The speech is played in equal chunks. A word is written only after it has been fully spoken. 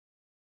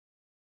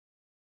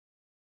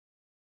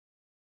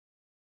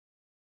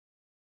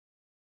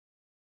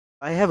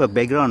I have a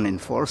background in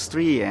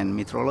forestry and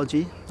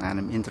meteorology, and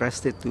I'm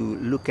interested to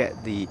look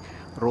at the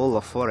role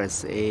of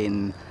forests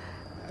in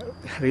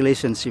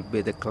relationship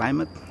with the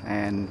climate,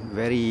 and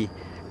very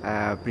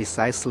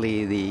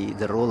precisely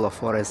the role of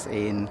forests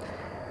in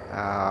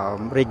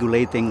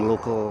regulating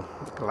local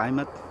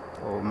climate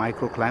or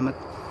microclimate.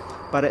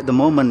 But at the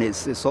moment,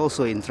 it's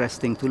also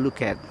interesting to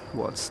look at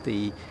what's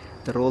the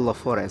role of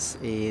forests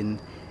in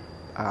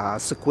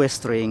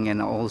sequestering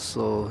and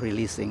also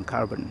releasing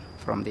carbon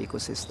from the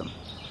ecosystem.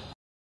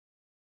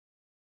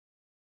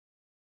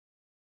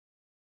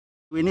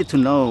 We need to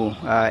know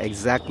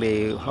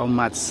exactly how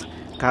much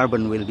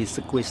carbon will be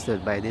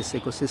sequestered by this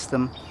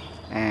ecosystem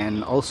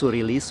and also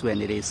released when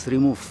it is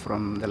removed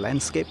from the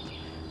landscape.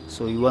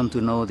 So we want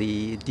to know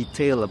the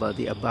detail about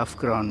the above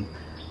ground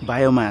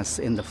biomass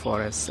in the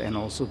forest and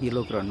also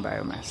below ground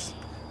biomass.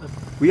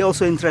 We're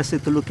also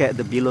interested to look at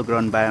the below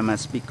ground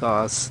biomass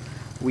because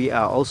we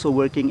are also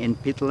working in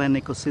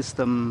peatland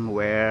ecosystem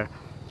where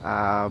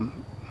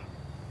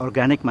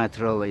organic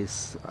material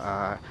is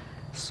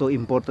so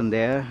important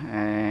there,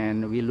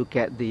 and we look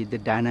at the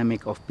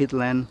dynamic of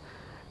peatland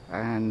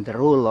and the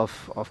role of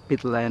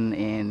peatland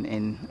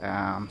in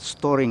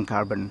storing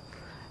carbon,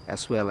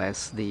 as well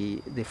as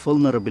the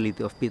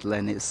vulnerability of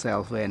peatland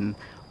itself when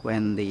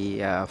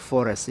the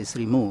forest is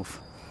removed.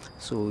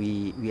 So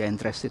we are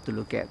interested to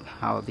look at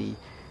how the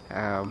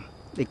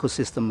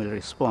ecosystem will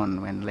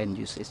respond when land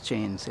use is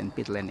changed in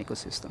peatland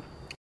ecosystem.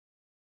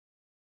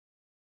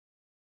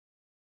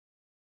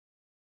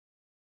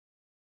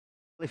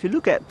 If you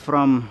look at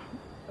from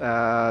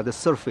the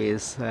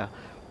surface,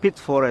 peat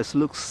forest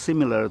looks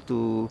similar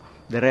to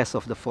the rest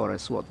of the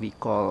forest, what we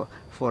call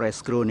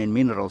forest grown in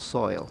mineral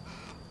soil.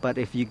 But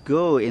if you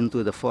go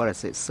into the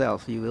forest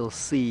itself, you will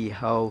see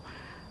how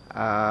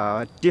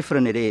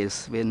different it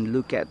is when you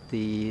look at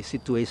the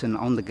situation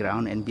on the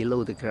ground and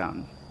below the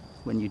ground.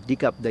 When you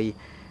dig up the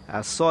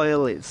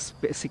soil, it's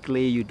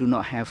basically you do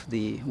not have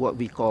what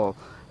we call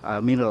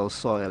mineral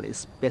soil.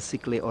 It's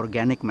basically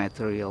organic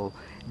material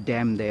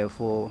dammed there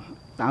for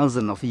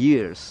thousands of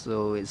years.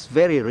 So it's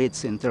very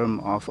rich in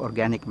terms of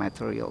organic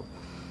material.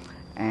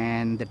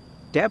 And the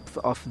depth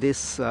of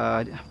this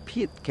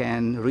pit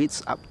can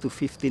reach up to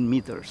 15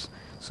 meters.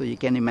 So you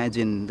can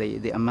imagine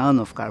the amount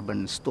of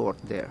carbon stored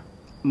there.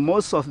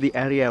 Most of the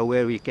area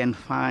where we can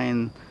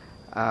find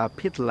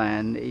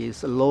peatland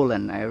is a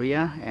lowland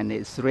area, and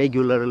it's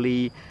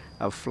regularly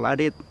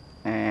flooded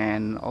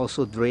and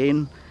also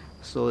drained.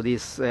 So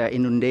this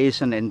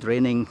inundation and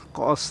draining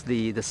cause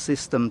the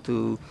system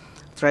to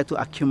try to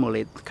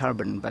accumulate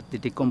carbon, but the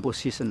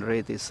decomposition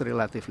rate is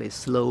relatively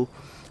slow,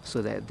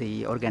 so that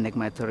the organic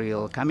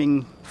material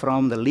coming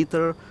from the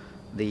litter,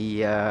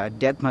 the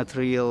dead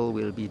material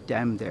will be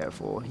dammed there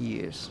for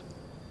years.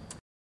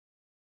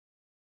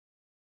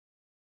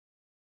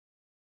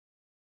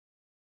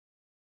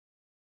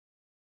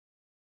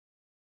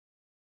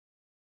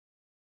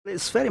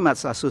 It's very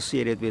much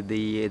associated with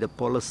the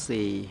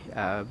policy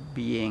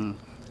being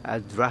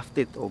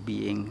drafted or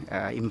being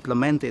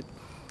implemented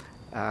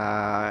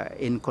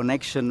in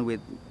connection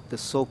with the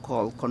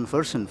so-called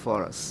conversion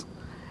forests.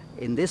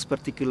 In this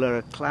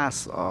particular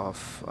class of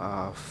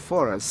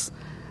forests,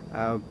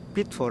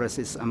 peat forest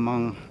is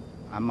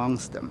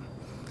amongst them.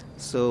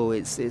 So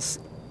it's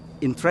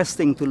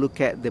interesting to look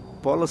at the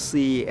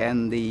policy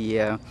and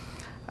the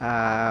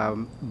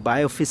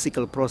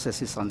biophysical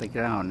processes on the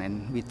ground,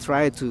 and we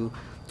try to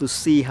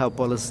see how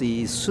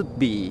policy should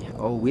be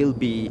or will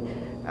be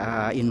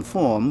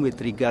informed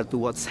with regard to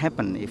what's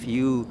happened if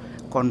you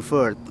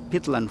convert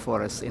peatland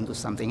forests into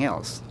something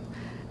else.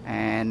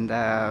 And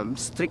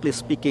strictly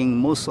speaking,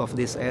 most of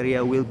this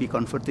area will be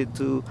converted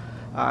to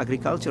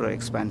agricultural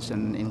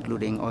expansion,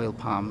 including oil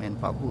palm and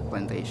pulpwood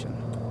plantation.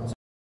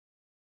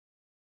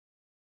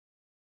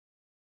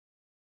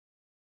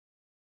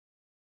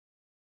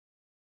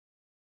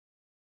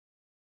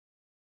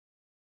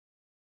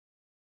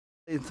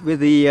 With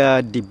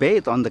the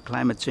debate on the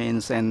climate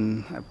change,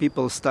 and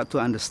people start to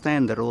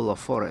understand the role of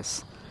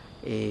forests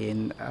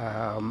in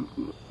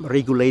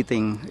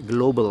regulating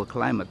global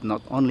climate,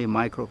 not only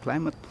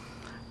microclimate,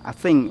 I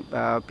think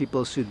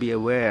people should be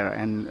aware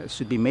and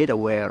should be made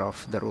aware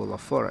of the role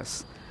of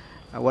forests.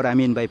 What I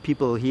mean by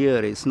people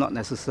here is not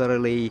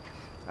necessarily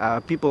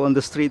people on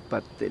the street,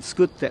 but it's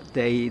good that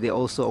they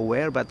also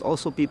aware, but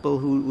also people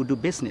who do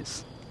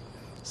business.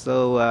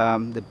 So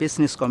the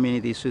business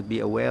community should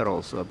be aware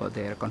also about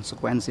their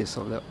consequences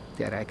of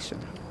their action.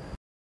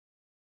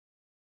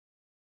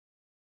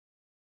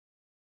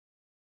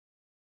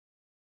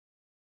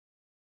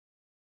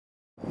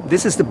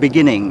 This is the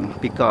beginning,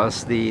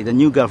 because the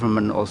new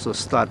government also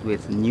start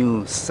with a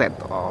new set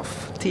of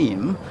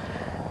theme,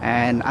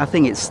 and I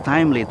think it's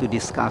timely to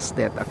discuss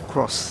that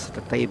across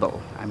the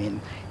table. I mean,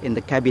 in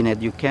the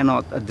cabinet, you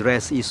cannot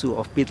address issue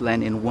of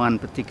peatland in one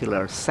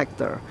particular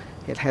sector.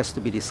 It has to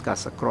be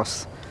discussed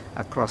across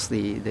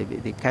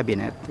the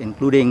cabinet,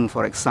 including,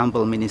 for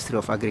example, Ministry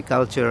of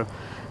Agriculture,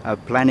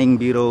 Planning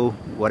Bureau,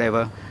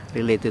 whatever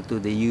related to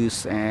the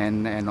use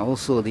and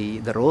also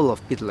the role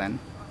of peatland.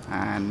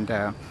 And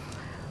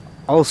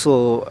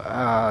Also,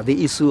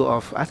 the issue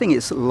of, I think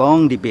it's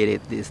long debated,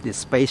 this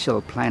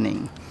spatial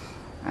planning.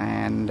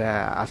 And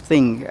I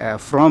think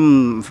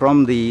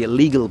from the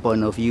legal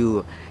point of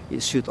view,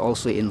 it should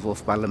also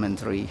involve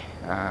parliamentary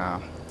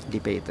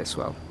debate as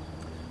well.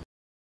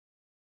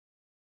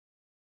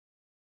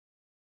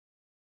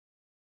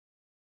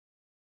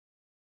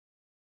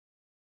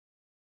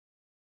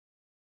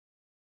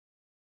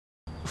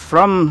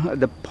 From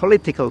the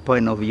political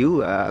point of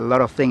view, a lot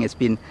of things has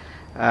been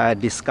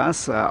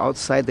discussed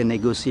outside the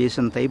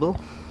negotiation table.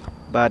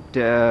 But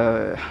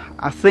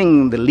I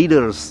think the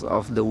leaders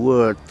of the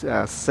world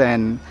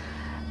send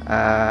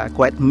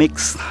quite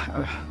mixed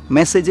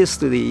messages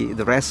to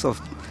the rest of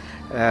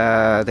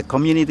the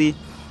community.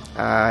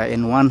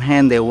 In one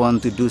hand, they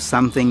want to do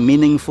something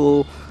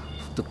meaningful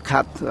to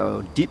cut,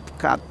 deep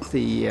cut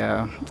the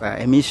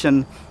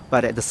emission,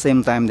 but at the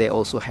same time, they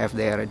also have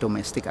their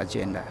domestic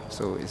agenda.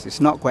 So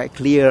it's not quite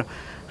clear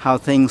how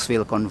things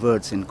will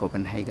converge in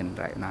Copenhagen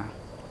right now.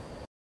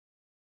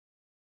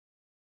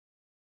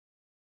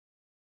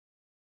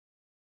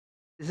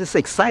 This is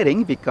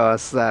exciting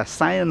because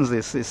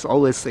science is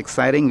always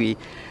exciting.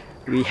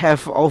 We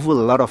have awful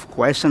lot of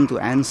questions to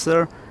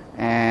answer,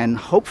 and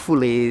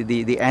hopefully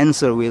the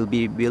answer will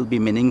be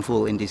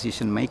meaningful in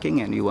decision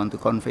making, and we want to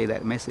convey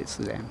that message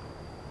to them.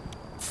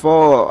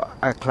 For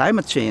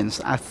climate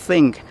change, I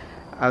think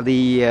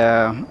the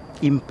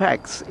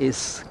impacts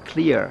is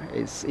clear.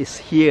 It's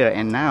here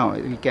and now.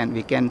 We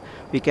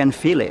can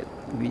feel it.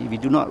 We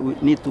do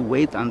not need to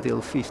wait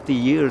until 50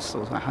 years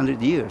or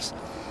 100 years.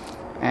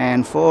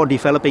 And for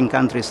developing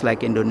countries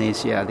like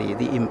Indonesia,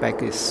 the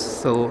impact is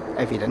so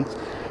evident,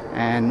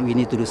 and we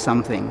need to do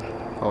something,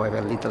 however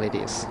little it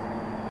is.